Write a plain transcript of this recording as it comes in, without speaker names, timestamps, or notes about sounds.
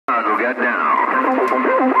got down.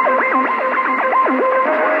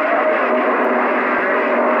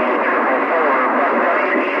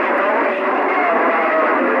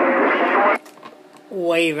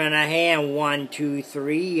 Waving a hand, 1, 2,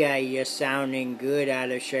 3. You're sounding good out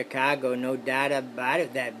of Chicago, no doubt about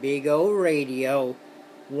it. That big old radio.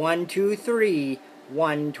 1, 2, 3.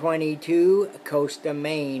 122, coast of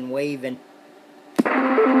Maine, waving. There you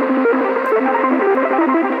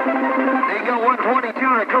go, 122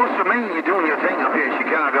 on the coast of Maine. You're doing your thing up here in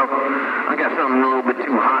Chicago. I got something a little bit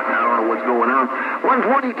too hot. I don't know what's going on.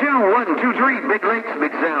 122, 1, 2, 3, Big Lakes,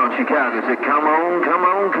 Big Sound, Chicago. Say, come on, come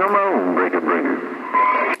on, come on, breaker, breaker.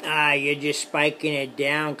 You're just spiking it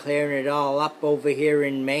down, clearing it all up over here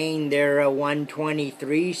in Maine. They're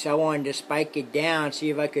 123, so I wanted to spike it down, see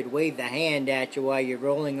if I could wave the hand at you while you're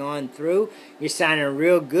rolling on through. You're sounding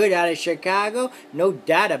real good out of Chicago, no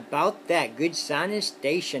doubt about that. Good sounding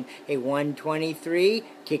station. Hey, 123,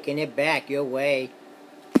 kicking it back your way.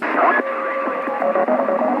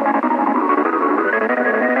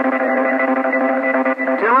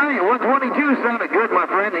 122 sounded good, my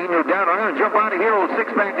friend. Ain't no doubt. I'm going to jump out of here. Old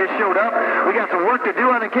Six-Pack just showed up. We got some work to do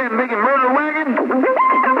on the Cat Miggin murder wagon.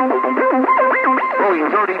 Oh, you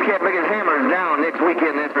can throw these Cat Miggin hammers down next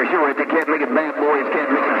weekend, that's for sure. At the Cat Miggin Bad Boys Cat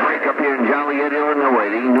Miggin break up here in Joliet, Illinois.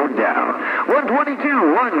 Ain't no doubt. 122,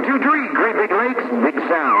 1, 2, 3, Great Big Lakes, Big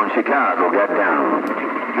Sound, Chicago got down.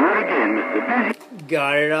 Do it again, Mr. Busy.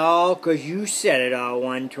 Got it all, because you said it all,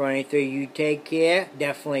 123. You take care.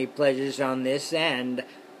 Definitely pleasures on this end.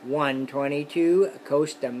 122,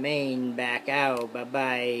 coast of Maine, back out.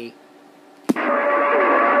 Bye-bye.